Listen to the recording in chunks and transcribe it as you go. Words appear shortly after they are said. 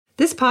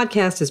This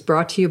podcast is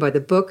brought to you by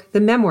the book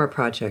The Memoir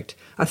Project,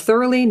 a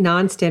thoroughly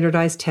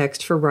non-standardized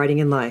text for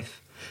writing and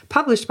life,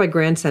 published by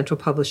Grand Central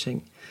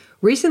Publishing.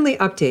 Recently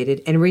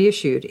updated and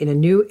reissued in a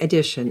new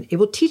edition, it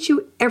will teach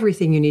you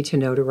everything you need to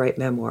know to write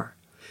memoir.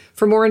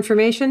 For more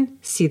information,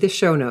 see the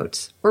show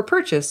notes or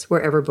purchase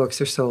wherever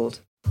books are sold.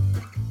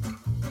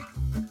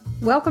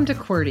 Welcome to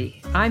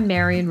QWERTY. I'm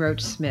Marion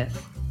Roach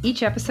Smith.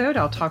 Each episode,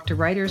 I'll talk to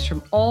writers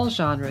from all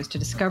genres to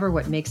discover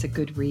what makes a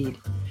good read.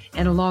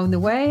 And along the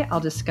way,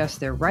 I'll discuss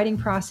their writing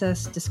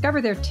process,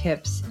 discover their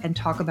tips, and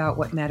talk about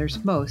what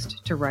matters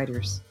most to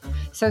writers.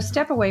 So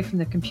step away from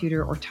the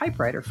computer or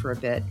typewriter for a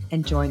bit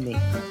and join me.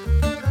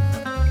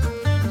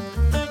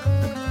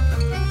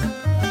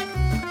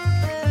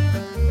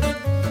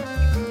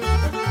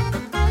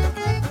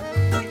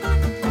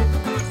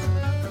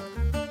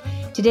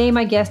 Today,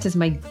 my guest is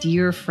my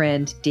dear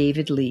friend,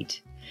 David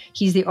Leite.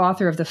 He's the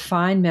author of the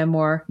fine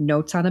memoir,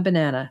 Notes on a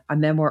Banana, a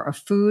memoir of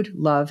food,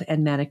 love,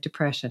 and manic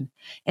depression,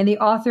 and the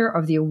author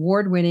of the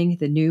award-winning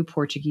The New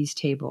Portuguese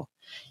Table.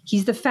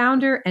 He's the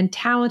founder and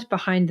talent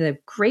behind the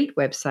great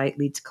website,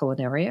 Leite's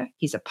Culinaria.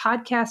 He's a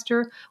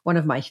podcaster, one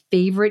of my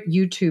favorite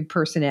YouTube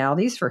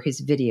personalities for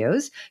his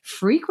videos,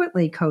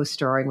 frequently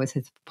co-starring with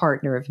his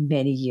partner of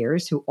many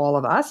years, who all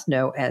of us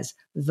know as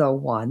The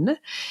One.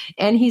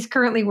 And he's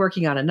currently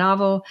working on a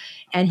novel,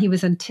 and he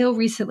was until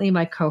recently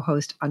my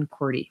co-host on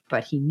QWERTY,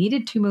 but he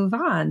needed to move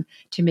on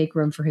to make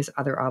room for his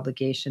other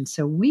obligations.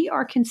 So we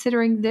are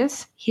considering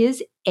this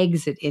his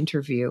exit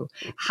interview.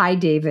 Hi,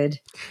 David.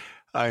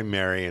 Hi,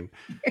 Marion.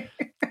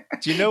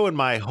 Do you know, in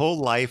my whole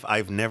life,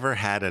 I've never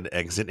had an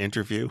exit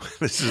interview.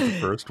 This is the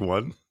first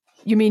one.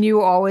 You mean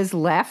you always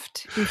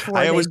left before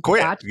I always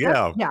quit.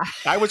 Yeah.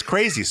 I was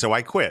crazy, so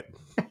I quit.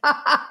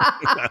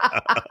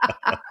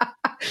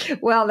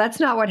 Well, that's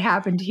not what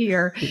happened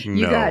here.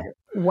 You No.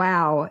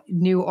 got,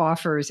 new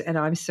offers, and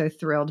I'm so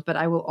thrilled. But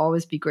I will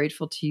always be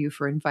grateful to you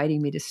for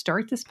inviting me to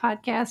start this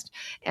podcast,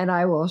 and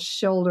I will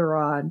shoulder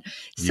on.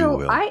 So You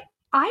will. I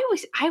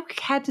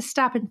had to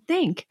stop and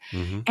think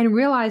and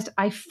realized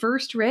I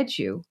first read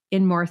you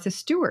in Martha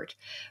Stewart.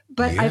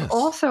 But Yes. I've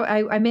also,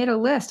 I made a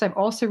list. I've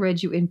also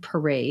read you in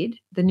Parade,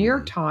 the New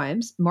York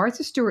Times,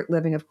 Martha Stewart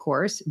Living, of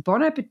course,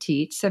 Bon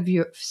Appetit,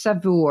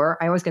 Savour,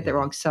 I always get that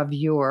wrong,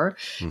 Savour,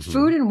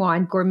 Food and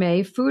Wine,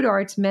 Gourmet, Food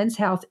Arts, Men's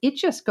Health. It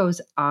just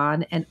goes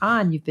on and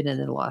on. You've been in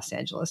the Los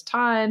Angeles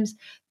Times,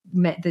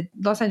 the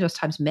Los Angeles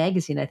Times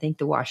Magazine, I think,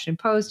 the Washington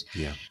Post.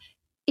 Yeah.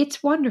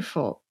 It's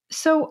wonderful.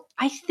 So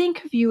I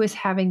think of you as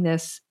having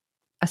this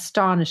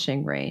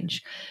astonishing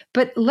range,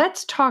 but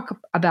let's talk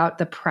about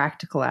the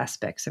practical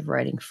aspects of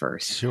writing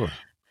first. Sure.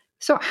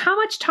 So how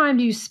much time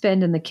do you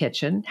spend in the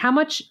kitchen? How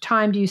much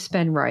time do you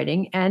spend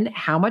writing? And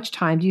how much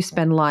time do you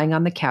spend lying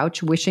on the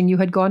couch wishing you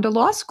had gone to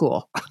law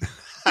school?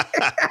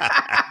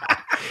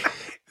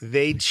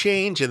 They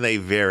change and they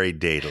vary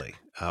daily.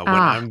 When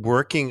I'm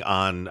working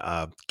on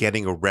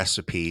getting a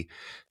recipe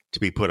to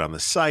be put on the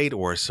site,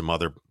 or some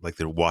other, like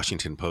the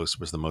Washington Post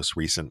was the most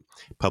recent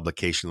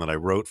publication that I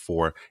wrote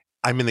for,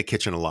 I'm in the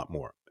kitchen a lot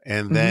more.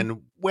 And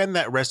then when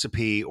that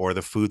recipe or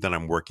the food that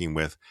I'm working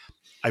with,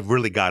 I've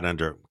really got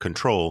under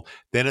control,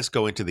 then it's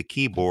going to the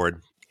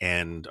keyboard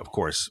and, of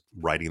course,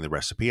 writing the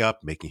recipe up,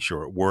 making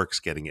sure it works,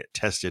 getting it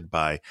tested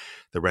by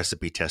the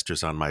recipe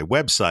testers on my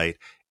website,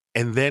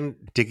 and then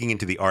digging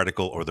into the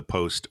article or the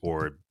post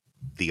or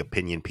the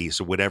opinion piece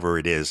or whatever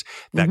it is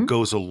that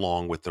goes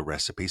along with the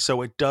recipe.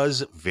 So it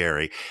does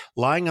vary.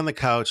 Lying on the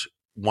couch,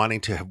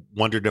 wanting to have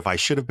wondered if I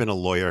should have been a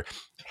lawyer,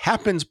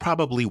 happens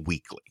probably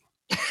weekly.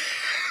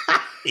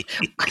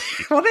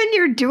 Well, then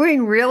you're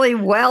doing really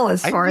well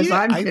as far as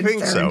I'm concerned. I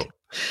think so.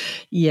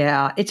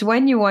 Yeah. It's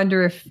when you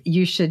wonder if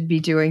you should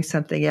be doing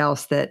something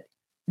else that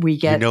we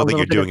get. You know that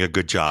you're doing a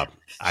good job.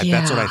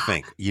 That's what I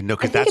think. You know,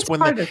 because that's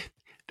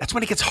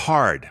when it gets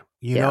hard.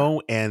 You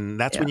know, and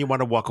that's when you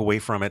want to walk away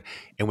from it.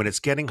 And when it's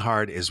getting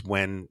hard is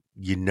when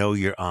you know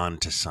you're on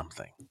to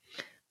something.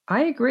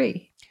 I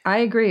agree.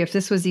 If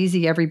this was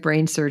easy, every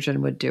brain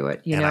surgeon would do it.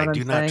 You know what I'm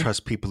saying? And I do not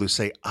trust people who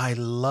say, I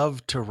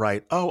love to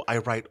write. Oh, I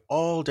write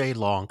all day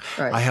long.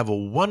 Right. I have a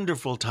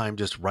wonderful time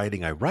just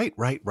writing. I write.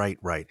 And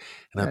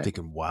I'm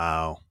thinking,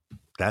 wow,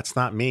 that's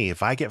not me.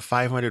 If I get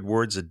 500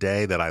 words a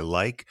day that I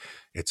like,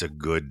 it's a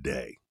good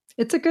day.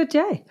 It's a good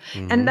day.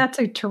 And that's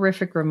a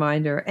terrific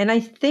reminder. And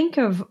I think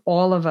of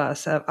all of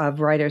us, of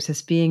writers,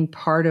 as being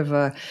part of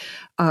a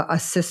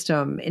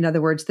system. In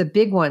other words, the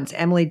big ones,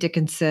 Emily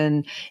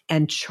Dickinson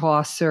and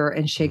Chaucer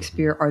and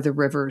Shakespeare, are the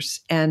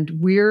rivers. And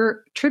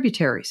we're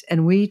tributaries,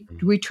 and we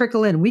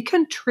trickle in. We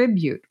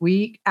contribute.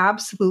 We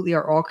absolutely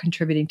are all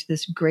contributing to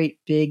this great,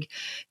 big,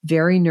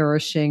 very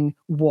nourishing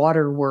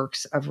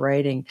waterworks of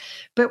writing.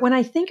 But when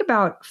I think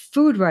about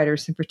food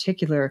writers in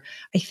particular,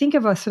 I think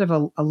of a sort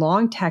of a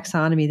long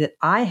taxonomy that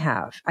I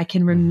have. I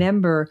can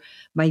remember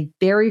my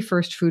very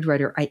first food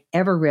writer I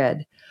ever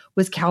read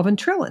was Calvin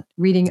Trillin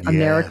reading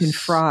American Yes.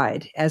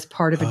 Fried as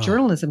part of a Oh.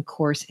 journalism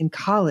course in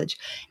college.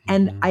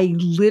 And Mhm. I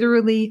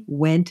literally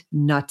went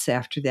nuts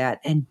after that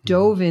and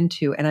dove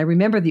into, and I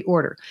remember the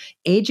order: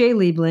 A.J.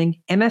 Liebling,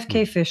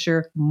 MFK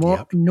Fisher,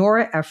 Yep.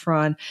 Nora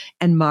Ephron,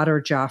 and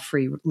Madhur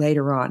Jaffrey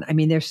later on. I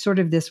mean, there's sort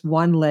of this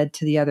one led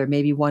to the other.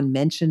 Maybe one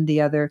mentioned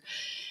the other.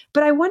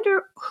 But I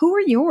wonder, who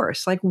are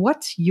yours? Like,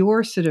 what's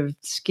your sort of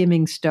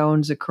skimming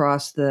stones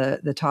across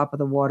the top of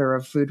the water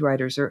of food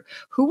writers? Or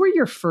who were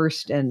your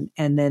first and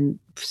then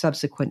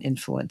subsequent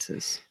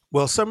influences?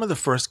 Well, some of the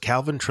first,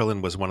 Calvin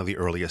Trillin was one of the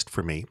earliest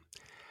for me.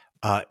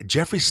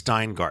 Jeffrey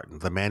Steingarten,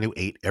 The Man Who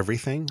Ate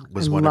Everything,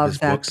 was I one of love his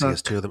that books. He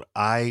has two of them.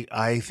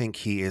 I think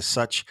he is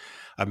such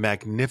a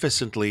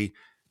magnificently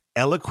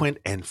eloquent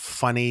and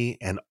funny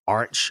and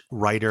arch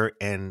writer.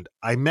 And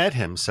I met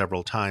him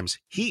several times.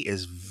 He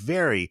is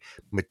very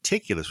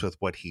meticulous with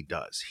what he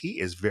does. He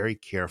is very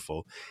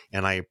careful,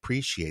 and I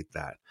appreciate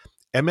that.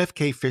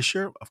 MFK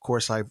Fisher, of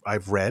course,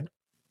 I've read.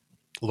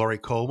 Laurie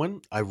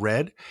Coleman, I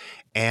read.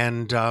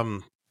 And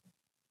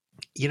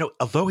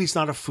although he's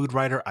not a food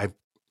writer,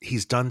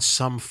 he's done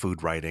some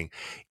food writing,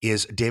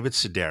 is David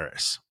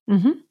Sedaris.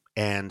 Mm-hmm.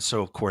 And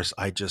so, of course,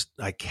 I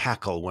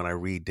cackle when I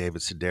read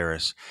David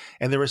Sedaris.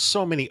 And there are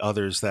so many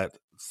others that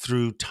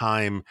through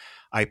time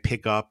I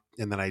pick up,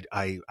 and then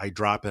I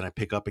drop and I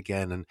pick up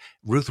again. And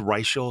Ruth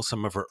Reichel,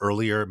 some of her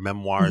earlier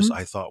memoirs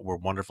I thought were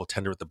wonderful.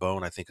 Tender at the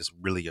Bone, I think, is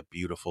really a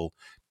beautiful,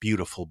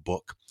 beautiful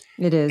book.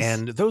 It is.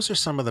 And those are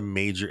some of the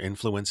major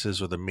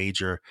influences or the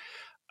major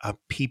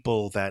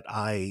people that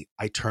I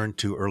turned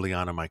to early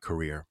on in my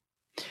career.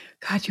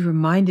 God, you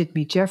reminded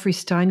me, Jeffrey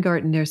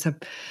Steingarten, there's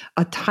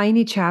a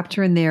tiny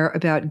chapter in there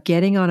about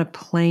getting on a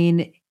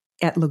plane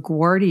at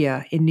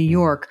LaGuardia in New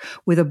York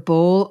with a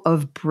bowl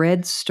of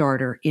bread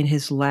starter in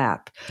his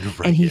lap.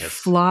 Right, and he yes.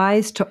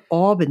 flies to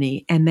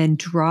Albany and then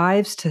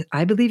drives to,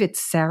 I believe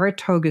it's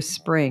Saratoga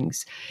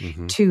Springs,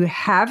 to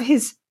have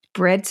his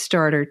bread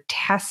starter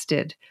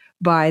tested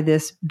by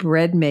this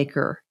bread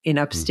maker in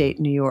upstate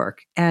New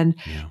York. And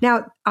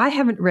now I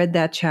haven't read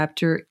that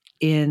chapter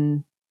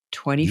in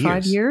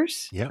 25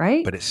 years, yeah,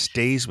 right? But it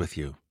stays with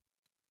you.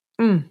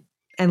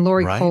 And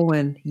Laurie Right?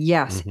 Coleman,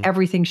 yes,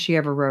 everything she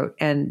ever wrote.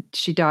 And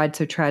she died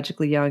so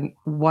tragically young.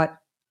 What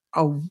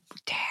a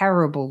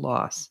terrible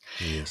loss.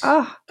 Yes,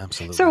 Oh,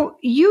 absolutely. so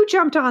you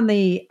jumped on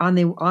the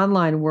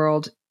online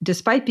world,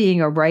 despite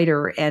being a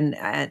writer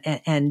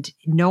and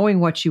knowing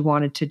what you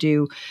wanted to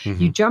do.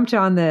 You jumped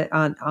on the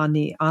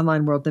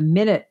online world the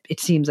minute it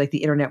seems like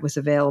the internet was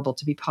available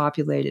to be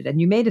populated, and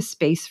you made a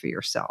space for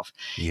yourself.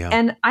 Yeah.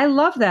 And I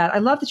love that. I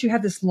love that you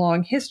have this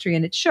long history,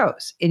 and it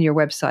shows in your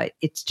website.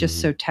 It's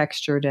just so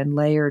textured and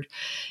layered.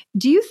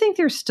 Do you think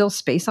there's still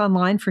space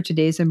online for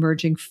today's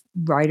emerging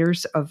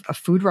writers of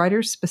food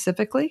writers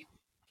specifically?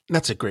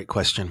 That's a great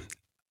question.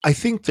 I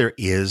think there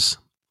is,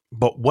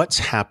 but what's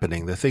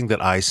happening, the thing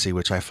that I see,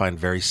 which I find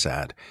very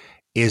sad,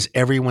 is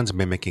everyone's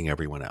mimicking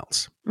everyone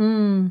else.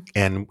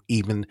 And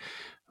even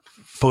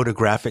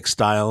photographic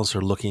styles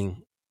are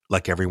looking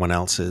like everyone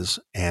else's,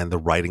 and the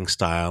writing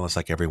style is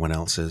like everyone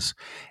else's.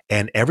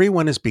 And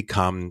everyone has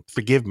become,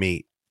 forgive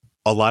me,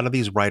 a lot of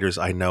these writers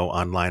I know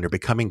online are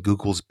becoming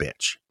Google's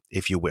bitch,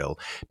 if you will,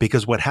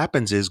 because what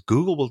happens is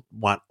Google will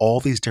want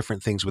all these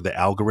different things with the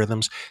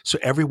algorithms. So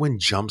everyone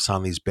jumps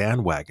on these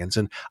bandwagons.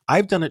 And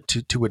I've done it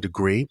to a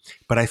degree,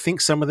 but I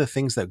think some of the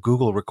things that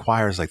Google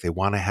requires, like they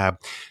want to have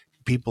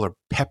people are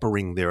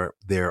peppering their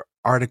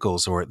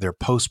articles or their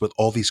posts with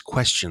all these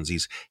questions,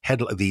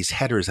 these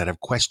headers that have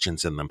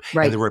questions in them.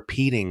 Right. And they're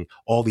repeating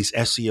all these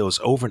SEOs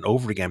over and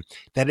over again,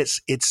 that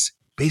it's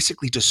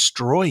basically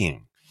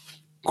destroying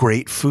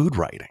great food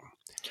writing.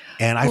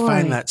 And I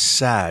find that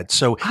sad.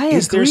 So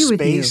is there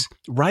space,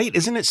 right?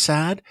 Isn't it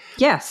sad?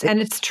 Yes. And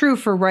it's true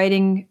for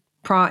writing.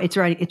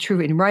 It's true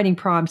in writing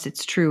prompts.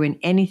 It's true in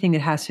anything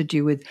that has to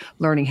do with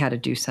learning how to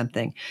do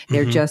something.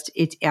 They're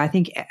I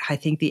think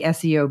the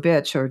SEO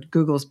bitch or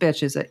Google's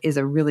bitch is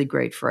a really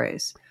great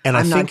phrase. And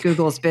I'm not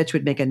Google's bitch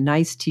would make a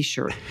nice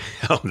t-shirt.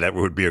 Oh, that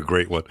would be a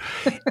great one.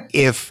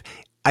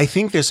 I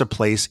think there's a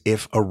place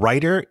if a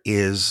writer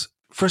is,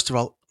 first of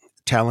all,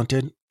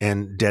 talented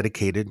and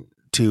dedicated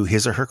to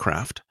his or her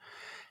craft,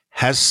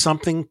 has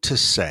something to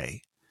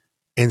say,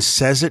 and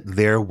says it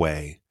their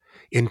way,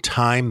 in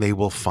time they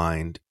will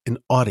find an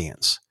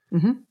audience.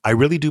 I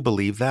really do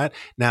believe that.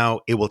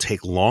 Now, it will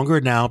take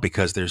longer now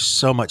because there's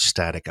so much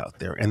static out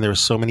there and there are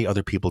so many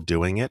other people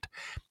doing it.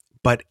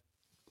 But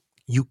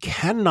you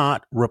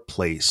cannot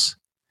replace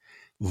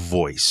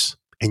voice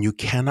and you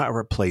cannot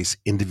replace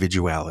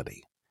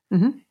individuality.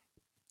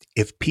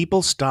 If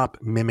people stop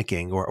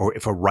mimicking or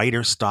if a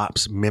writer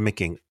stops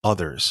mimicking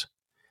others,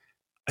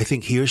 I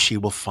think he or she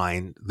will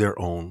find their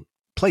own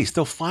place.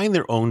 They'll find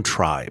their own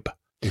tribe,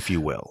 if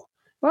you will.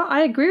 Well,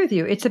 I agree with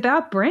you. It's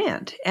about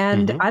brand.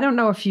 And I don't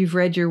know if you've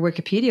read your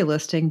Wikipedia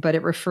listing, but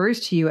it refers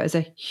to you as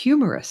a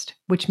humorist,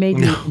 which made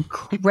me No.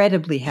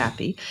 incredibly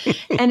happy.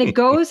 And it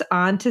goes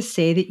on to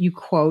say that you,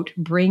 quote,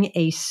 bring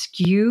a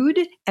skewed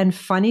and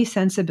funny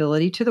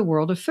sensibility to the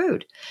world of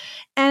food.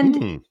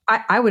 And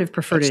I would have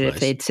preferred That's it if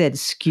nice. they'd said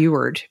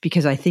skewered,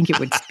 because I think it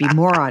would be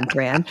more on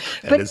brand.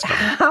 That But is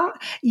funny.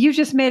 you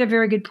just made a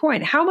very good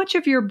point. How much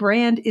of your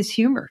brand is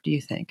humor, do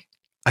you think?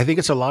 I think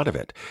it's a lot of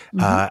it.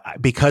 Mm-hmm.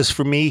 Because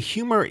for me,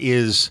 humor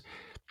is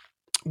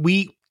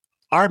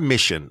our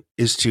mission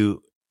is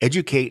to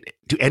educate,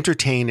 to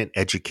entertain and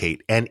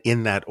educate, and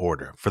in that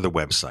order for the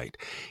website.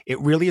 It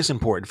really is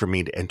important for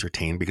me to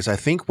entertain because I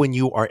think when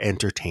you are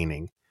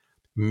entertaining,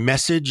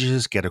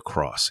 messages get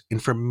across,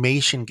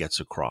 information gets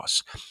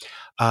across.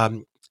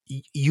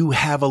 You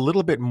have a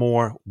little bit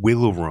more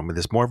wiggle room, and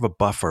there's more of a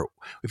buffer.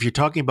 If you're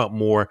talking about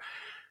more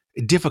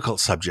difficult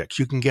subjects,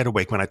 you can get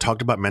away. When I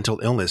talked about mental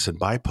illness and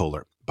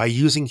bipolar, by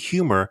using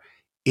humor,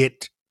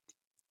 it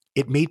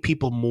made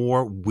people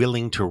more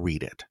willing to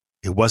read it.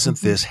 It wasn't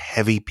Mm-hmm. this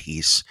heavy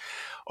piece,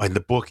 and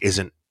the book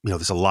isn't.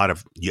 There's a lot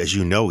of, as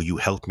you know, you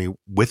helped me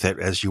with it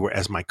as you were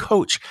as my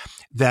coach.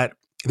 That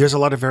there's a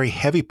lot of very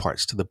heavy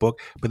parts to the book,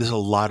 but there's a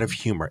lot of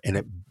humor, and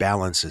it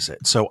balances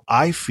it. So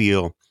I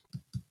feel,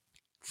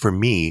 for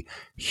me,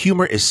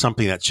 humor is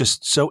something that's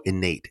just so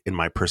innate in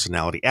my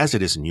personality, as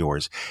it is in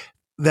yours,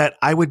 that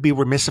I would be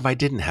remiss if I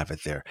didn't have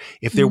it there.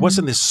 If there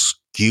wasn't this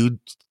skewed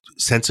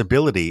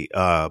sensibility,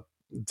 the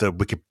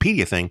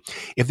Wikipedia thing,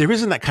 if there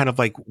isn't that kind of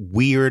like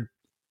weird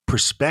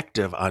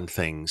perspective on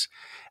things,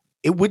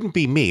 it wouldn't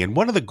be me. And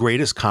one of the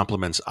greatest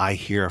compliments I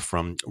hear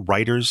from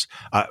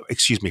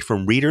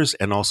from readers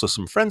and also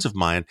some friends of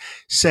mine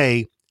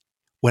say,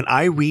 when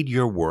I read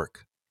your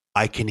work,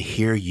 I can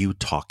hear you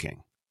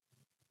talking.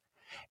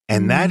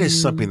 And that is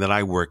something that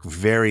I work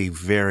very,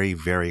 very,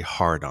 very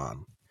hard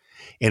on.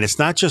 And it's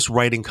not just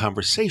writing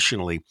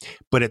conversationally,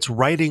 but it's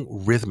writing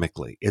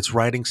rhythmically. It's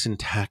writing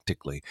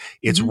syntactically.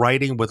 It's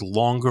writing with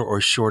longer or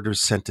shorter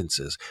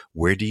sentences.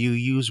 Where do you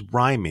use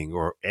rhyming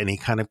or any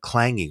kind of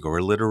clanging or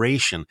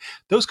alliteration?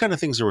 Those kind of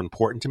things are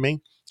important to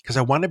me because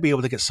I want to be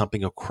able to get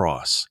something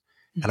across.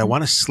 And I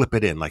want to slip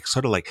it in, like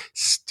sort of like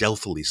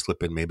stealthily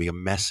slip in maybe a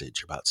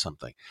message about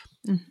something.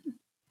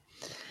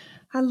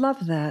 I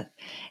love that.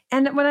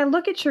 And when I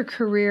look at your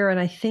career and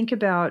I think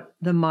about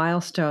the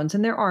milestones,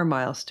 and there are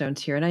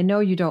milestones here, and I know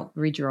you don't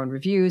read your own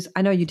reviews.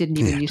 I know you didn't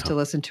even used to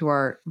listen to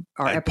our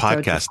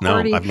episodes. Podcast. No,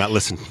 I've not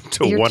listened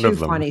to You're one too of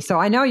them. funny. So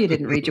I know you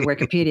didn't read your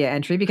Wikipedia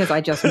entry because I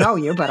just know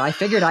you, but I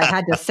figured I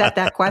had to set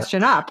that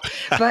question up.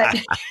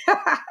 But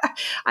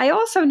I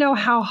also know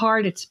how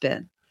hard it's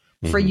been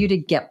for you to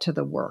get to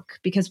the work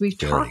because we've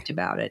talked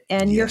about it.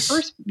 And your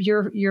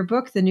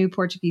book, The New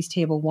Portuguese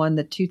Table, won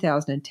the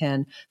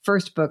 2010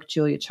 First Book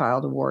Julia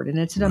Child Award. And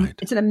it's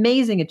an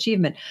amazing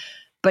achievement.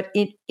 But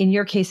in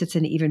your case, it's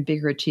an even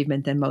bigger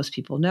achievement than most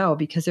people know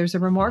because there's a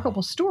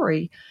remarkable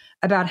story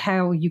about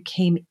how you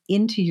came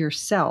into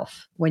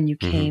yourself when you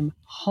came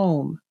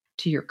home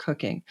to your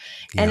cooking.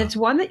 And it's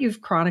one that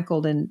you've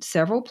chronicled in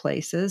several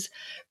places.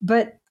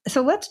 But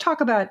so let's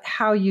talk about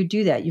how you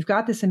do that. You've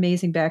got this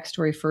amazing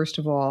backstory, first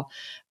of all.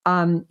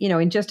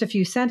 In just a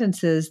few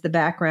sentences, the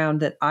background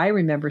that I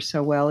remember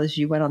so well is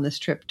you went on this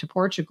trip to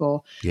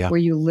Portugal where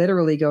you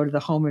literally go to the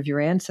home of your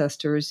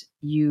ancestors.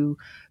 You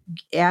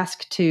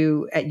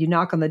you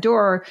knock on the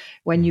door.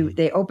 When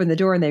they open the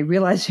door and they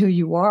realize who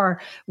you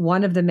are,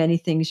 one of the many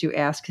things you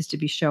ask is to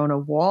be shown a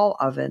wall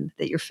oven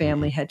that your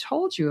family had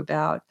told you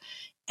about.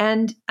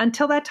 And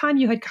until that time,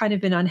 you had kind of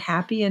been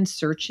unhappy and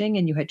searching,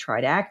 and you had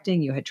tried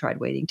acting, you had tried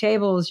waiting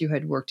tables, you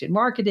had worked in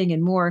marketing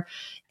and more.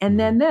 And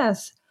then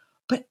this.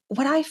 But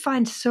what I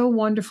find so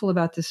wonderful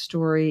about this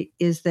story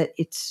is that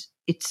it's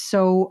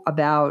so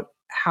about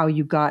how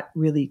you got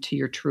really to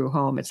your true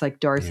home. It's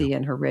like Dorothy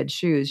and her red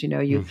shoes.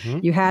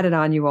 You had it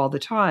on you all the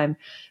time,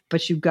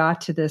 but you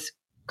got to this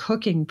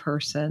cooking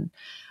person.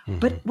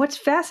 But what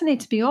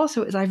fascinates me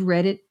also is I've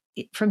read it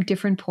from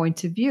different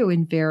points of view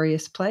in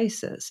various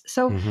places.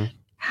 So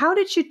how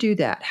did you do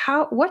that?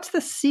 What's the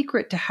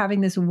secret to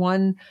having this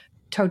one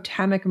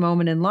totemic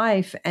moment in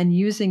life and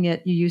using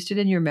it? You used it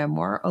in your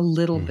memoir a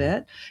little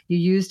bit. You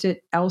used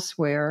it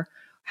elsewhere.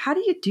 How do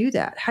you do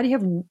that? How do you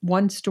have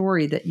one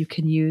story that you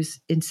can use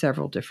in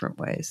several different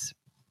ways?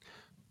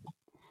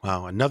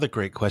 Wow, another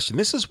great question.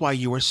 This is why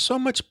you are so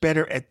much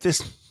better at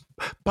this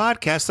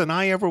podcast than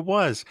I ever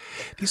was.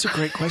 These are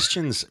great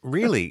questions,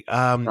 really.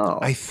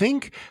 I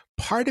think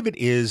part of it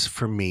is,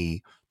 for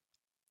me,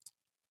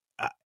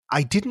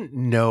 I didn't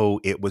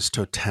know it was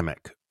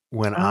totemic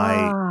when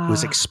I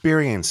was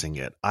experiencing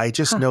it. I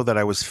just know that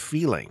I was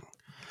feeling.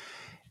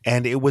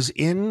 And it was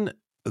in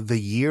the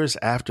years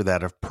after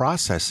that of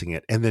processing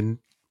it and then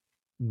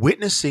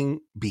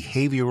witnessing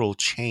behavioral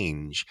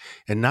change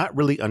and not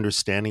really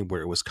understanding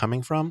where it was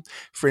coming from.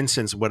 For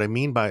instance, what I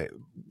mean by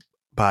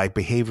by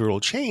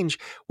behavioral change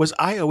was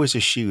I always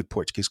eschewed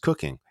Portuguese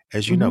cooking.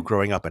 As you know,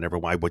 growing up,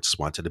 I just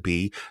wanted to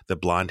be the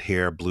blonde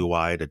hair,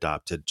 blue-eyed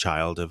adopted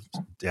child of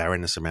Darren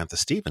and Samantha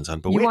Stevens on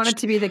Bewitched. You wanted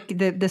to be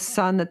the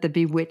son that the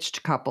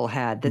Bewitched couple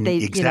had. That they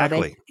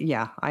exactly.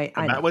 I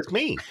and know. That was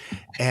me.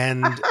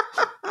 And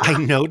I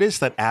noticed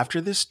that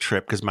after this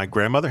trip, because my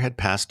grandmother had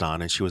passed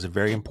on, and she was a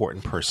very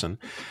important person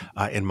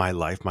in my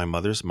life, my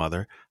mother's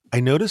mother.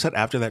 I noticed that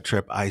after that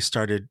trip, I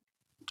started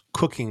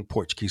cooking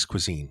Portuguese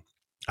cuisine.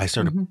 I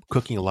started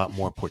cooking a lot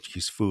more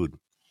Portuguese food.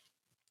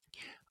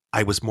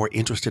 I was more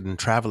interested in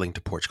traveling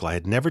to Portugal. I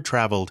had never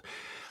traveled.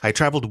 I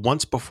traveled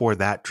once before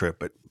that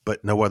trip,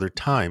 but no other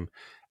time.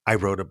 I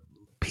wrote a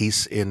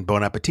piece in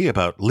Bon Appetit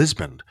about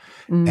Lisbon,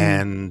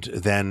 and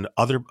then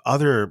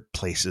other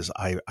places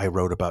I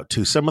wrote about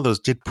too. Some of those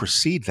did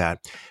precede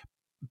that,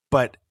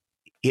 but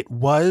it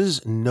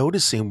was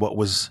noticing what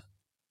was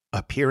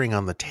appearing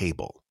on the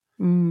table.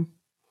 And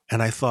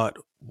I thought,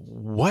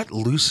 what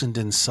loosened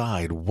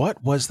inside?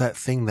 What was that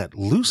thing that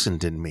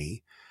loosened in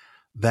me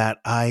that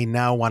I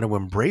now want to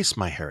embrace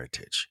my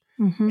heritage?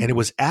 And it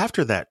was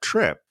after that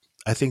trip,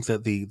 I think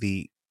that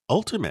the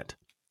ultimate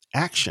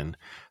action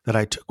that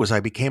I took was I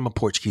became a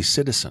Portuguese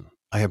citizen.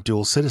 I have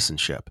dual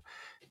citizenship.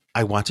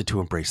 I wanted to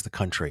embrace the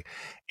country.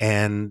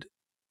 And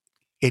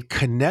it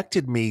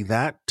connected me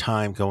that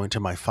time going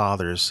to my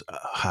father's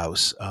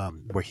house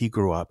where he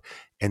grew up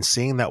and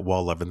seeing that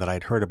wall oven that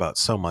I'd heard about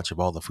so much of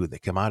all the food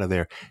that came out of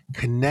there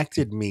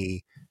connected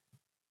me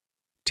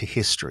to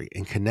history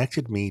and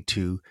connected me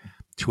to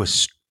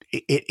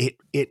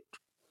it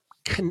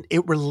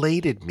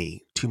related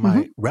me to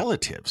my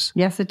relatives.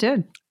 Yes, it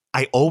did.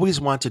 I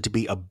always wanted to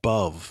be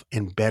above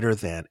and better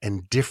than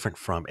and different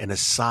from and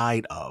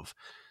aside of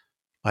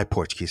my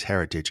Portuguese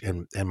heritage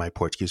and my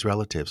Portuguese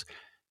relatives.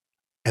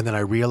 And then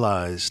I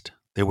realized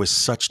there was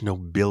such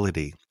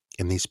nobility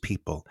in these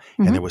people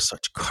and there was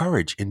such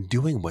courage in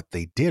doing what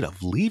they did,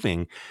 of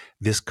leaving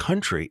this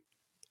country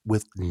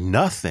with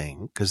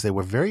nothing because they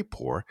were very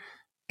poor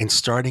and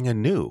starting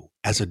anew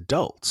as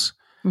adults.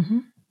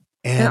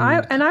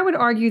 And I would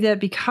argue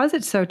that because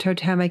it's so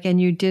totemic and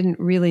you didn't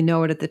really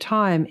know it at the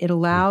time, it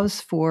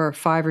allows for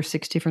 5 or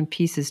 6 different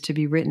pieces to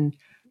be written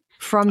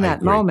from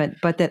that moment,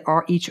 but that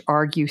each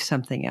argue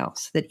something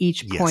else, that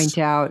each point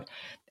out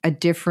a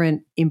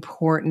different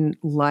important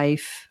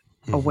life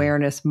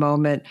awareness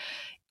moment.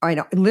 I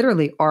know, it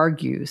literally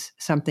argues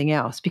something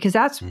else, because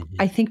that's,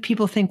 I think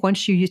people think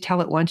once you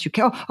tell it once, you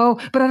go,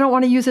 but I don't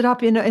want to use it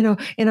up in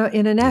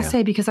an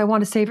essay because I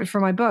want to save it for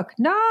my book.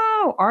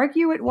 No,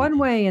 argue it one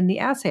way in the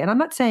essay. And I'm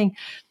not saying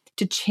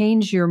to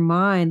change your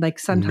mind, like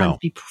sometimes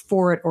be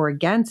for it or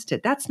against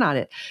it. That's not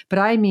it. But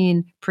I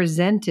mean,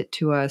 present it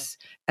to us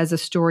as a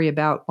story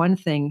about one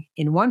thing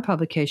in one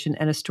publication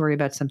and a story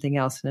about something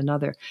else in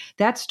another.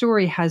 That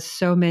story has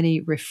so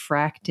many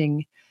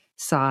refracting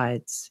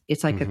sides.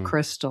 It's like a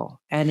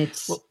crystal, and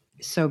it's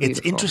so beautiful.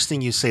 It's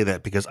interesting you say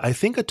that, because I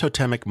think a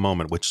totemic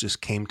moment, which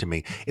just came to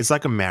me, is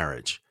like a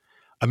marriage.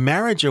 A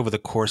marriage over the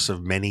course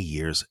of many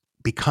years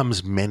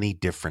becomes many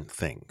different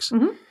things.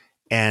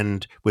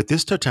 And with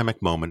this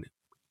totemic moment,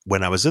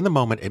 when I was in the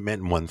moment, it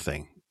meant one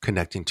thing,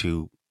 connecting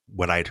to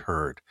what I'd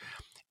heard.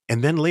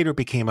 And then later it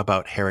became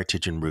about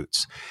heritage and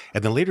roots.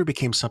 And then later it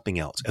became something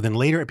else. And then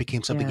later it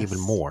became something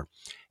even more.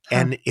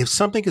 And if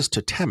something is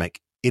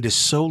totemic, it is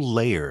so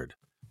layered,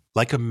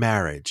 like a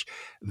marriage,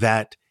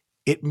 that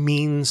it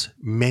means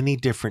many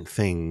different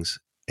things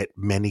at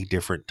many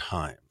different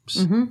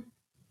times.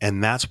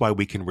 And that's why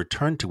we can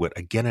return to it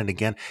again and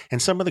again.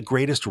 And some of the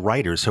greatest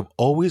writers have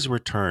always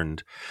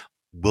returned.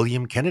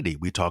 William Kennedy,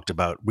 we talked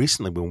about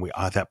recently when we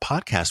had that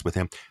podcast with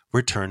him,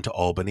 returned to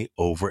Albany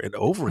over and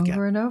over again.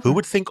 Over and over. Who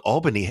would think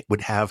Albany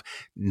would have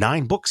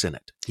 9 books in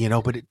it?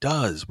 But it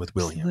does with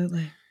William.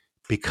 Absolutely.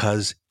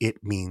 Because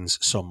it means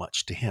so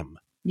much to him.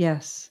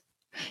 Yes.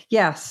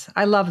 Yes,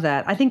 I love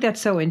that. I think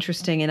that's so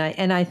interesting,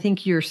 and I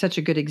think you're such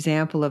a good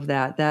example of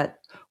that. That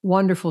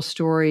wonderful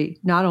story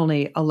not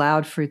only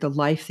allowed for the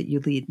life that you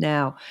lead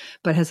now,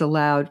 but has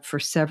allowed for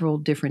several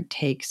different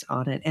takes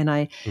on it. And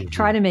I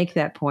try to make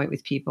that point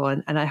with people,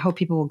 and I hope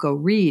people will go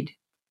read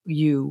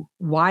you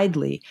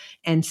widely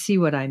and see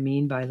what I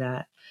mean by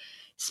that.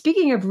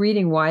 Speaking of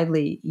reading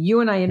widely, you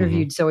and I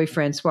interviewed Zoe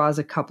Francoise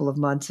a couple of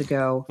months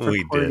ago for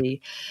Qwerty.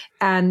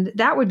 And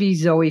that would be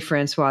Zoe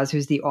Francoise,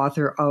 who's the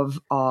author of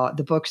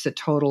the books that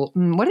total,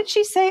 what did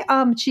she say?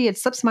 It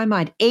slips my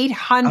mind,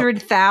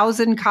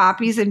 800,000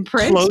 copies in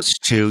print. Close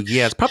to,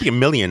 it's probably 1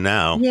 million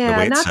now. Yeah, the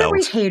way it not sells. that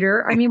we hate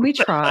her. I mean, we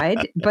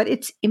tried, but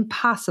it's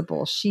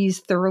impossible. She's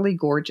thoroughly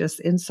gorgeous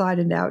inside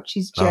and out.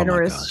 She's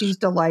generous. She's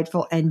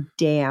delightful. And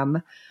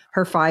damn,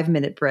 her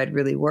 5-minute bread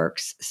really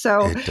works.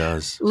 So it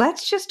does.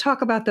 Let's just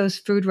talk about those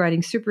food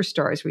writing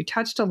superstars. We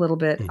touched a little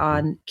bit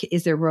on,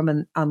 is there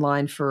room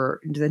online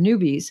for the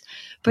newbies?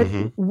 But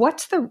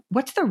what's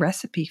the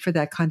recipe for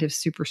that kind of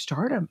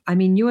superstardom? I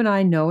mean, you and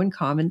I know in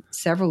common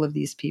several of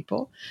these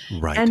people.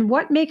 Right. And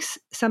what makes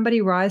somebody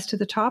rise to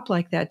the top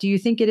like that? Do you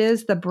think it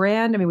is the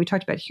brand? I mean, we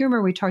talked about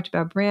humor, we talked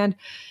about brand,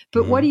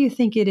 but what do you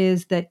think it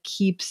is that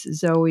keeps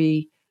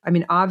Zoe I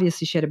mean,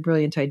 obviously she had a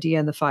brilliant idea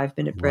in the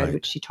 5-Minute Bread, Right.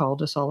 which she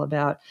told us all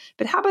about.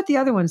 But how about the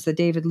other ones, the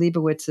David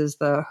Leibowitz's,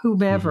 the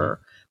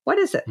whomever? What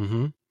is it?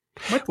 Mm-hmm.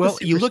 What's Well,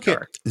 the you look at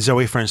superstar?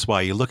 Zoe Francois,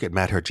 you look at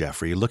Matt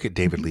Jeffrey, you look at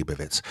David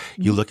Leibovitz,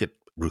 you look at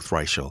Ruth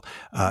Reichel,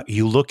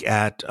 you look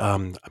at,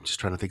 I'm just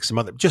trying to think some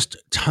other, just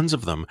tons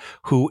of them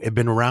who have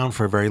been around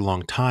for a very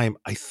long time.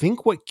 I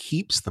think what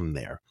keeps them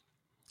there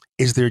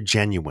is they're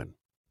genuine.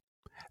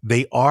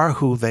 They are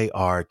who they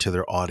are to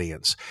their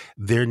audience.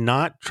 They're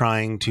not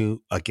trying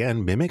to,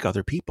 again, mimic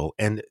other people.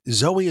 And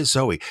Zoe is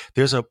Zoe.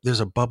 There's a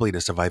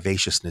bubbliness, a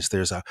vivaciousness.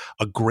 There's a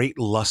great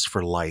lust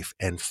for life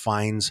and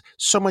finds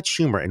so much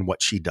humor in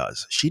what she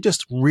does. She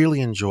just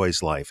really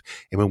enjoys life.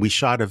 And when we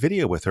shot a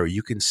video with her,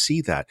 you can see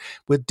that.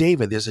 With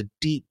David, there's a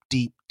deep,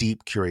 deep,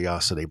 deep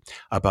curiosity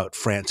about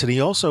France. And he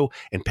also,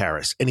 in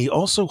Paris, and he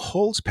also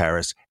holds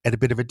Paris at a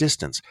bit of a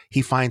distance.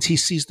 He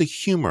sees the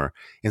humor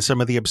in some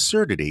of the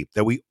absurdity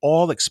that we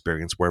all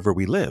experience wherever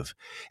we live.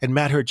 And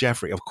Matt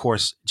Jeffrey, of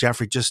course,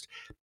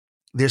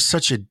 there's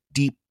such a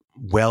deep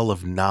well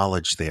of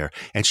knowledge there.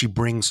 And she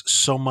brings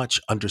so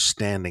much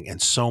understanding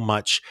and so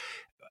much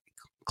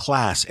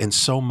class and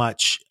so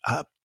much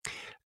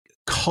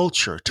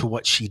culture to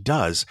what she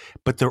does.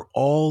 But they're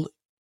all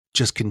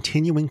just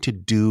continuing to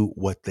do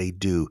what they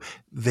do.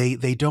 They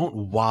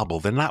don't wobble.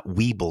 They're not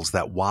weebles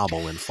that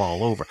wobble and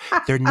fall over.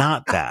 They're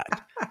not that.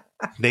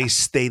 They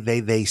stay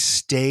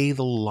the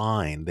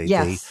line.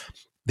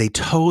 They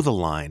toe the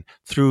line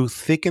through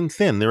thick and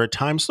thin. There are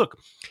times, look,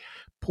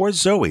 poor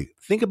Zoe,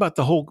 think about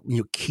the whole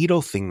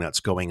keto thing that's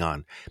going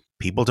on.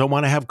 People don't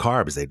want to have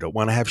carbs. They don't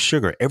want to have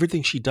sugar.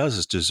 Everything she does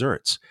is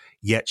desserts.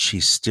 Yet she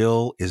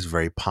still is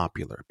very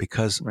popular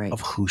because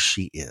of who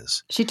she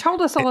is. She told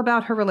us all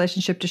about her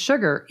relationship to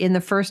sugar in the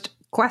first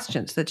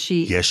questions that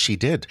she... Yes, she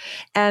did.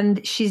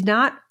 And she's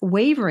not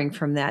wavering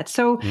from that.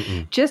 So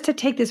just to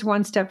take this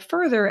one step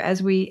further,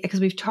 because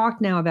we've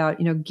talked now about,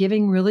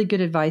 giving really good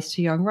advice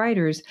to young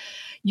writers,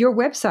 your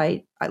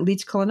website,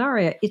 Leit's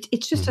Culinaria,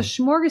 it's just a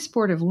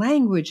smorgasbord of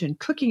language and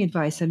cooking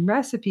advice and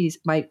recipes.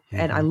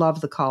 And I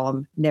love the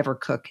column, Never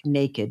Cook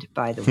Naked,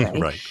 by the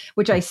way,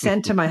 which I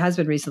sent to my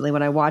husband recently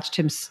when I watched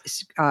him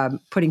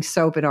putting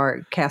soap in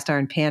our cast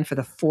iron pan for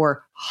the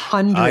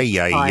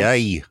 400th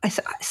time.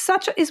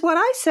 Such is what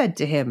I said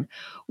to him.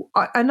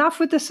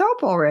 Enough with the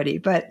soap already.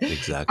 But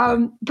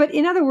exactly. But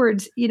in other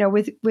words,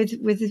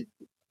 with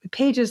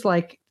pages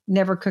like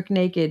Never Cook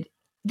Naked,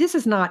 this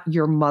is not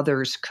your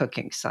mother's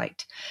cooking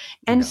site.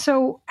 And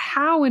so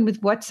how and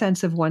with what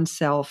sense of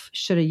oneself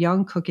should a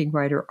young cooking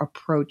writer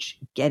approach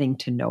getting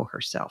to know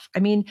herself? I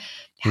mean,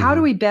 how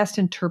do we best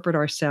interpret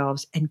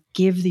ourselves and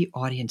give the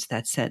audience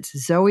that sense?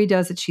 Zoe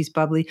does it. She's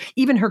bubbly.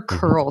 Even her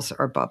curls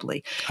are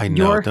bubbly. I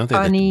know. You're don't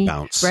funny, they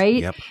bounce?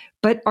 Right? Yep.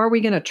 But are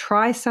we going to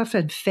try stuff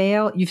and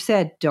fail? You've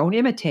said, don't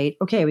imitate.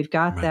 Okay, we've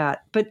got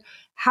that. But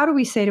how do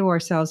we say to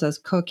ourselves as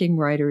cooking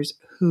writers,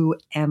 who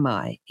am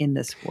I in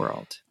this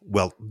world?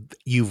 Well,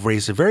 you've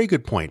raised a very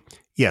good point.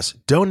 Yes,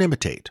 don't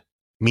imitate,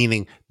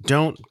 meaning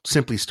don't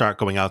simply start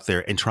going out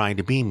there and trying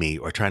to be me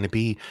or trying to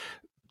be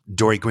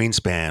Dory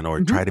Greenspan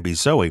or try to be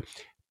Zoe.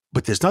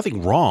 But there's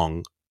nothing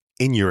wrong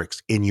in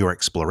your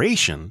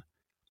exploration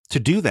to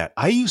do that.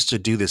 I used to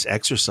do this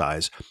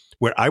exercise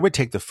where I would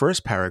take the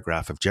first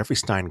paragraph of Jeffrey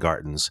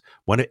Steingarten's,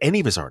 one of any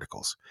of his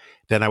articles.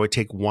 Then I would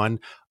take one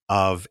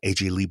of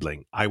A.J.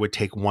 Liebling. I would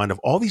take one of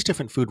all these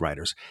different food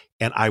writers,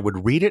 and I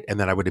would read it, and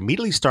then I would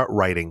immediately start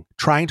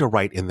trying to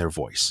write in their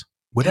voice,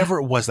 whatever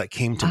it was that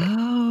came to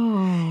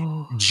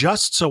me.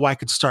 Just so I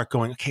could start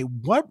going, okay,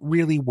 what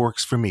really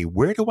works for me?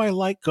 Where do I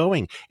like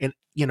going? And,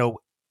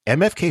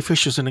 MFK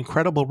Fisher's an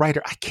incredible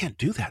writer. I can't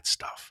do that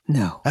stuff.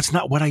 No. That's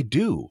not what I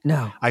do.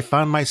 No. I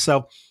found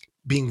myself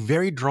being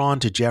very drawn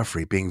to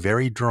Jeffrey, being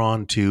very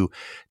drawn to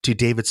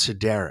David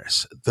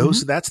Sedaris.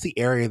 That's the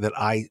area that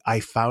I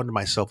found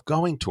myself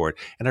going toward.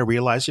 And I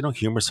realized,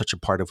 humor is such a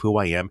part of who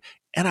I am.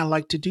 And I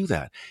like to do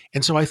that.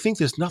 And so I think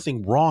there's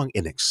nothing wrong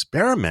in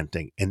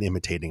experimenting and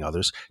imitating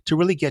others to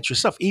really get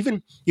yourself.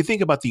 Even you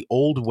think about the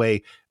old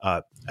way,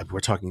 we're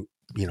talking,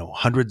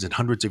 hundreds and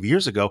hundreds of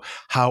years ago,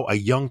 how a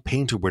young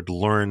painter would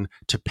learn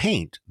to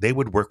paint. They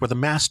would work with a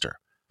master.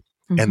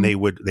 And they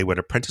would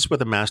apprentice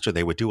with a master.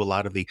 They would do a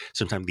lot of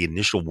sometimes the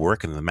initial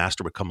work, and the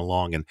master would come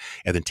along and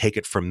then take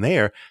it from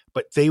there.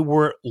 But they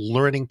were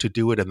learning to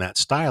do it in that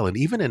style. And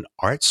even in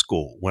art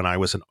school, when I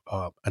was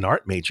an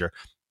art major,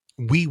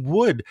 we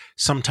would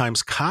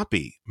sometimes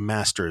copy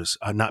masters,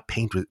 not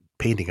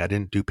painting. I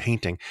didn't do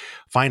painting,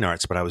 fine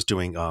arts, but I was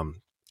doing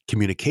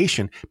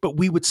communication. But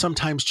we would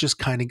sometimes just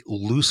kind of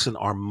loosen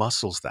our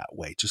muscles that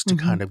way, just to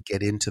kind of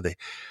get into the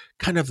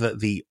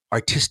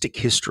artistic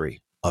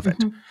history of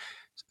it.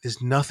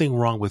 There's nothing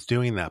wrong with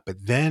doing that.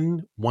 But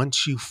then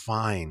once you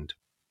find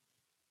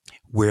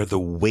where the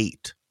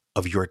weight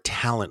of your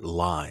talent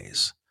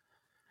lies,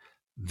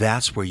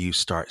 that's where you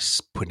start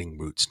putting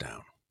roots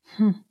down.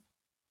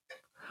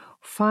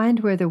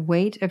 Find where the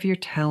weight of your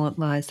talent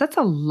lies. That's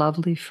a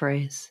lovely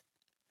phrase.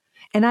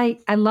 And I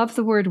love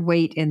the word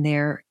weight in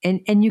there,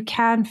 and you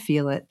can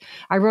feel it.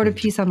 I wrote a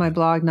piece on my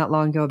blog not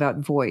long ago about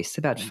voice,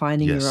 about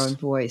finding your own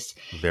voice.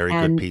 Very good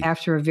and piece.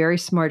 After a very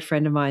smart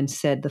friend of mine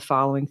said the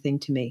following thing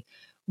to me: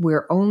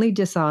 we're only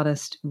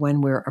dishonest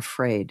when we're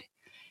afraid.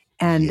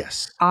 And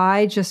Yes.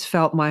 I just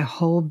felt my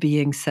whole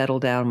being settle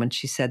down when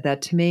she said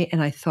that to me.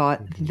 And I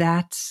thought,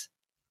 that's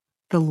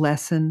the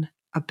lesson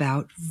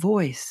about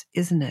voice,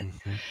 isn't it?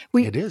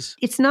 It is.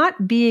 It's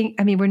not being,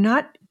 we're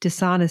not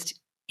dishonest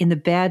in the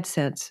bad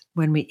sense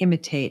when we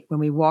imitate,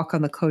 when we walk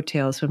on the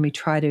coattails, when we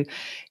try to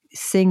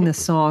sing the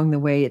song the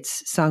way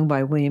it's sung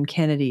by William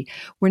Kennedy.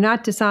 We're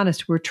not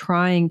dishonest. We're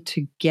trying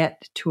to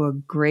get to a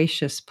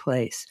gracious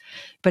place.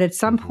 But at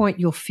some point,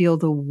 you'll feel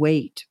the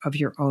weight of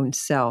your own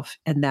self,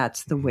 and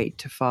that's the weight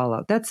to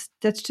follow. That's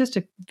just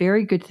a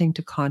very good thing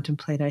to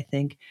contemplate, I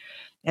think,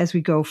 as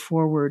we go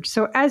forward.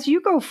 So as you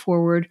go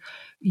forward,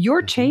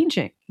 you're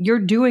changing. You're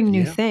doing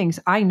new things.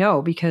 I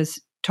know, because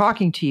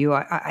talking to you,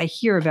 I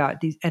hear about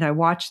these and I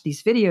watch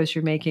these videos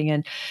you're making.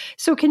 And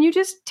so can you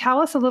just tell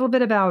us a little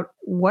bit about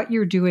what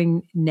you're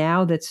doing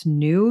now that's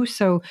new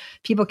so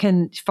people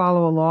can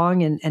follow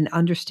along and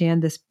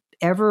understand this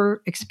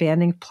ever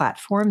expanding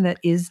platform that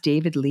is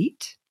David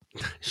Leite?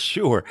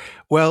 Sure.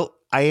 Well,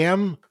 I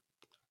am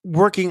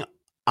working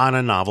on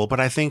a novel,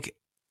 but I think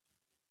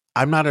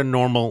I'm not a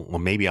normal, well,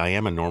 maybe I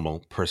am a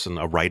normal person,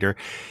 a writer.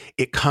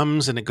 It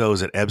comes and it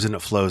goes, it ebbs and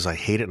it flows. I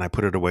hate it and I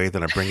put it away,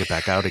 then I bring it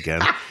back out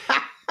again.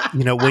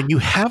 When you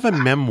have a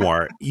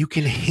memoir, you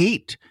can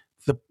hate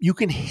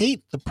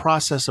the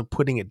process of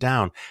putting it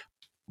down,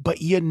 but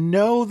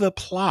the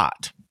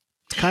plot.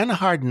 It's kind of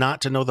hard not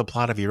to know the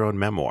plot of your own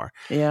memoir.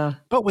 Yeah.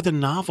 But with a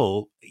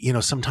novel,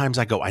 sometimes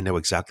I go, I know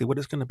exactly what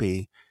it's going to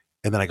be.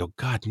 And then I go,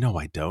 God, no,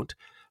 I don't.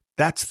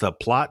 That's the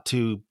plot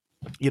to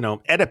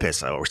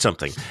Oedipus or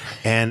something.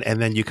 And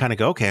then you kind of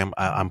go, okay,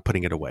 I'm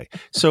putting it away.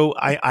 So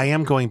I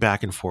am going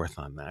back and forth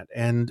on that.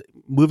 And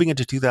moving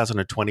into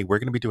 2020, we're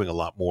going to be doing a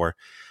lot more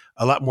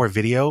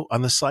video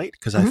on the site,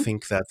 because I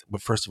think that, well,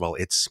 first of all,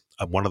 it's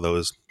one of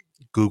those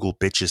Google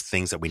bitches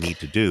things that we need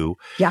to do.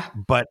 Yeah.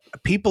 But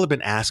people have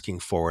been asking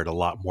for it a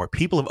lot more.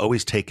 People have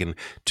always taken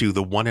to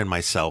the one in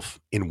myself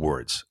in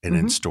words and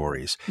in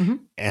stories.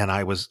 And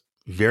I was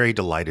very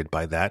delighted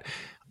by that.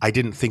 I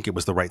didn't think it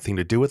was the right thing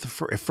to do at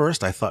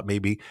first. I thought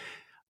maybe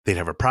they'd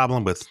have a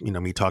problem with,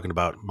 me talking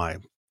about my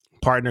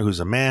partner who's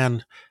a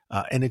man,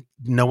 and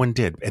no one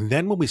did. And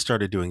then when we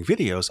started doing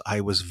videos,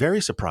 I was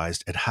very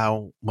surprised at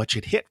how much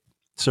it hit.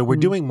 So we're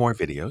doing more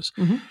videos.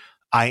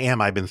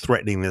 I've been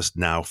threatening this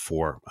now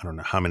for, I don't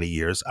know how many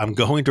years. I'm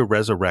going to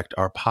resurrect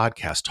our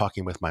podcast,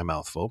 Talking with My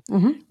Mouth Full,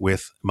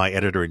 with my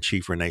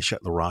editor-in-chief, Renee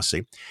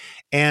Shetler-Rossi.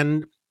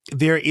 And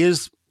there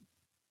is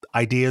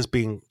ideas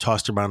being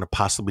tossed around of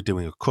possibly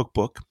doing a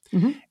cookbook.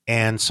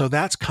 And so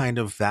that's kind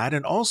of that.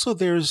 And also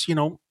there's,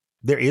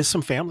 there is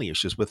some family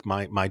issues with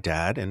my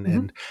dad.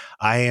 And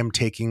I am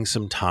taking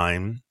some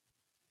time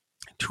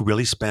to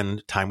really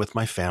spend time with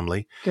my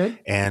family. Good.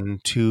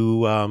 And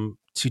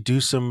to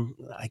do some,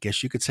 I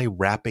guess you could say,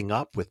 wrapping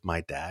up with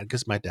my dad,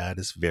 because my dad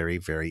is very,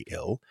 very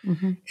ill.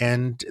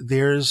 And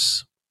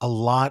there's a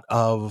lot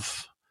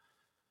of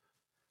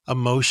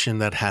emotion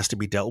that has to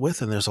be dealt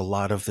with. And there's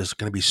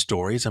going to be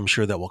stories, I'm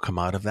sure, that will come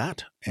out of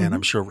that. And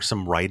I'm sure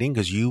some writing,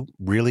 because you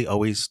really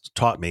always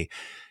taught me,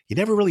 you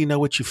never really know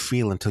what you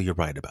feel until you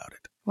write about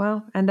it.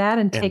 Well,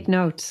 and take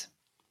notes.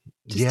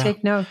 Just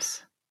take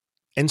notes.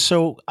 And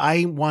so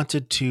I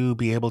wanted to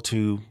be able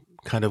to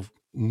kind of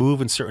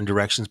move in certain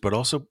directions, but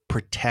also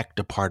protect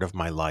a part of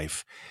my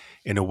life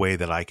in a way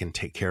that I can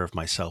take care of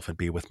myself and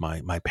be with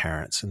my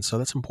parents. And so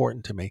that's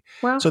important to me.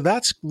 Well, so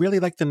that's really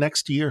like the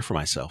next year for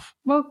myself.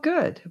 Well,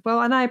 good.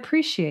 Well, and I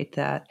appreciate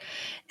that.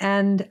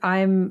 And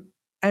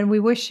we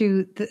wish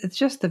you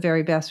just the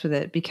very best with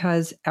it,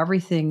 because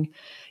everything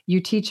you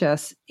teach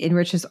us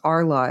enriches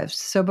our lives.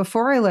 So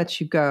before I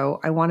let you go,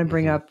 I want to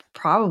bring up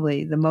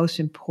probably the most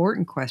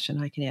important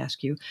question I can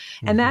ask you.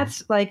 And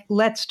that's like,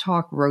 let's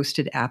talk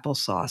roasted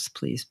applesauce,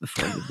 please,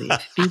 before you leave,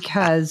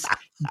 because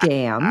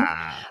damn.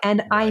 And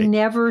right. I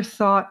never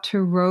thought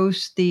to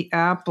roast the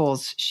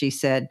apples, she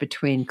said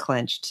between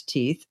clenched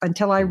teeth,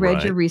 until I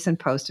read your recent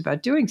post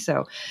about doing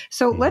so.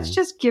 So let's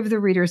just give the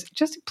readers,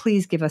 just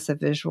please give us a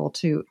visual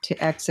to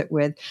exit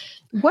with.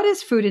 What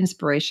does food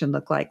inspiration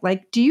look like?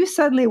 Like, do you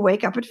suddenly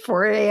wake up at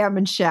 4 a.m.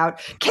 and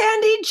shout,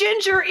 "Candy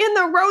ginger in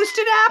the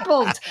roasted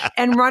apples,"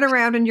 and run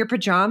around in your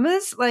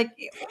pajamas? Like,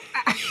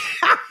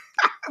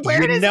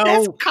 where does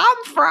this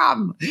come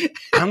from?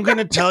 I'm going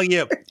to tell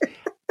you,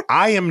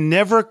 I am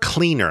never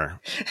cleaner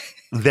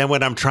than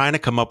when I'm trying to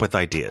come up with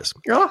ideas.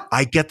 Oh.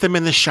 I get them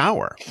in the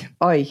shower.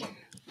 Oy.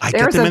 I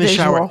get them in the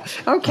shower.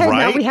 Okay,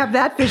 now we have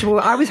that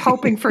visual. I was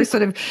hoping for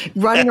sort of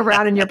running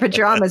around in your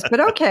pajamas, but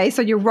okay.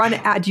 So you run.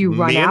 Do you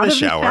run out of the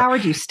shower?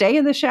 Do you stay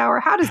in the shower?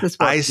 How does this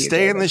work? I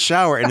stay in the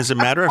shower, and as a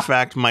matter of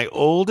fact, my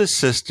old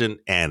assistant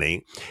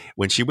Annie,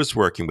 when she was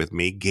working with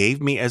me,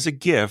 gave me as a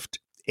gift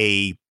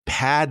a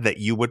pad that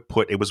you would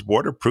put. It was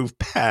waterproof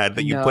pad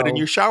that you put in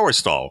your shower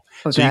stall,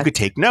 so you could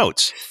take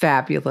notes.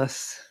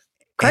 Fabulous.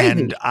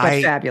 Crazy, and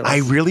but fabulous. I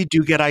really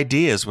do get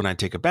ideas when I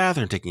take a bath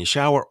or taking a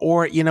shower,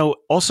 or,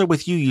 also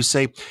with you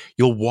say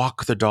you'll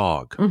walk the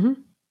dog. Mm-hmm.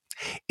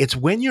 It's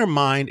when your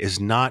mind is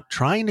not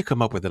trying to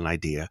come up with an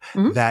idea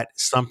that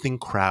something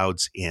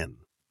crowds in.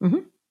 Mm-hmm.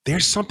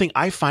 There's something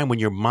I find when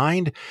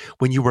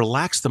you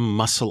relax the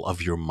muscle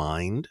of your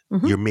mind,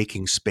 you're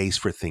making space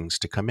for things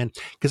to come in.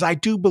 Because I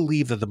do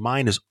believe that the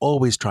mind is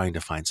always trying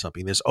to find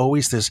something. There's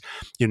always this,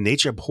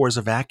 nature abhors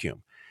a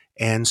vacuum.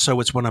 And so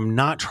it's when I'm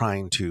not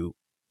trying to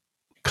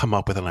come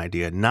up with an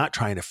idea, not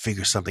trying to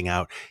figure something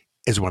out,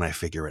 is when I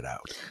figure it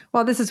out.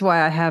 Well, this is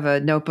why I have a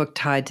notebook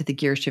tied to the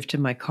gear shift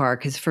in my car,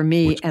 because for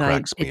me,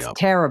 it's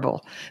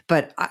terrible.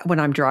 But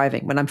when I'm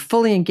driving, when I'm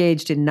fully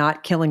engaged in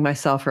not killing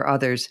myself or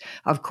others,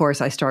 of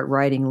course, I start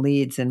writing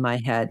leads in my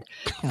head.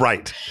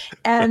 Right.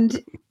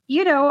 And,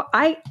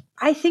 I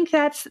think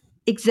that's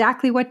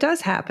exactly what does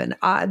happen.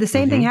 The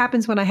same thing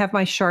happens when I have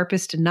my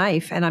sharpest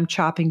knife and I'm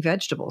chopping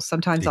vegetables.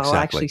 Sometimes I'll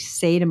actually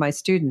say to my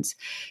students,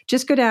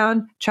 just go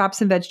down, chop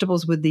some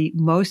vegetables with the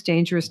most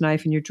dangerous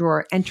knife in your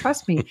drawer. And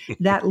trust me,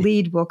 that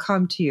lead will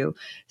come to you.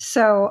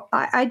 So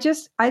I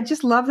just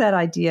love that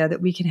idea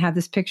that we can have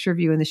this picture of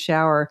you in the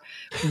shower,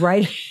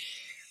 writing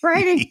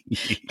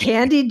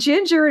candied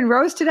ginger and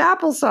roasted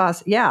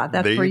applesauce. Yeah,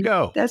 that's where you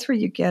go. That's where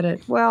you get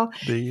it. Well,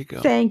 there you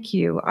go. Thank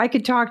you. I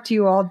could talk to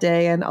you all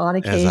day, and on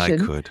occasion,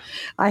 as I could.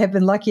 I have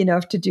been lucky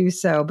enough to do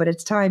so. But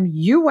it's time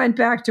you went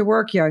back to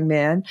work, young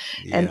man,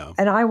 and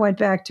I went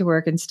back to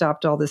work and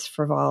stopped all this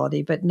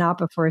frivolity, but not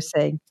before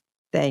saying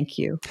thank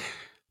you.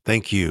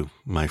 Thank you,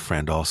 my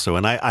friend. Also,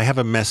 and I have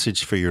a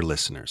message for your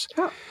listeners.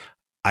 Oh.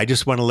 I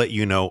just want to let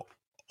you know,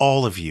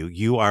 all of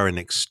you are in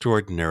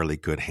extraordinarily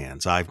good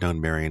hands. I've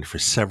known Marian for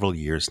several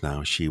years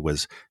now. She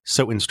was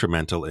so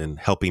instrumental in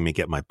helping me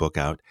get my book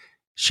out.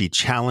 She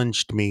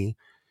challenged me.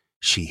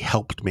 She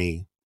helped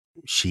me.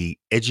 She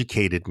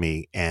educated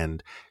me,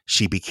 and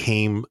she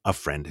became a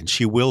friend. And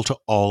she will to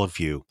all of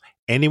you.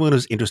 Anyone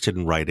who's interested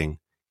in writing,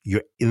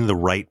 you're in the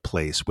right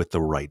place with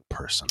the right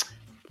person.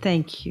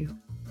 Thank you.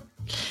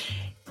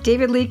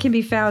 David Leite can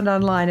be found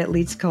online at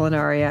Leite's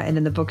Culinaria and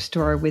in the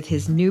bookstore with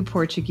his new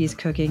Portuguese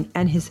cooking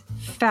and his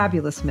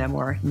fabulous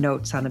memoir,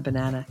 Notes on a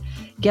Banana.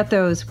 Get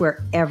those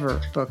wherever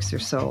books are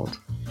sold.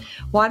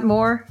 Want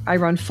more? I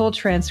run full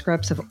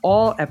transcripts of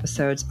all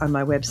episodes on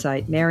my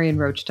website,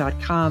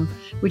 marianroach.com,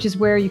 which is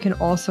where you can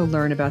also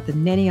learn about the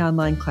many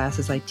online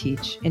classes I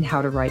teach in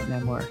how to write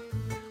memoir.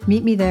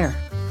 Meet me there.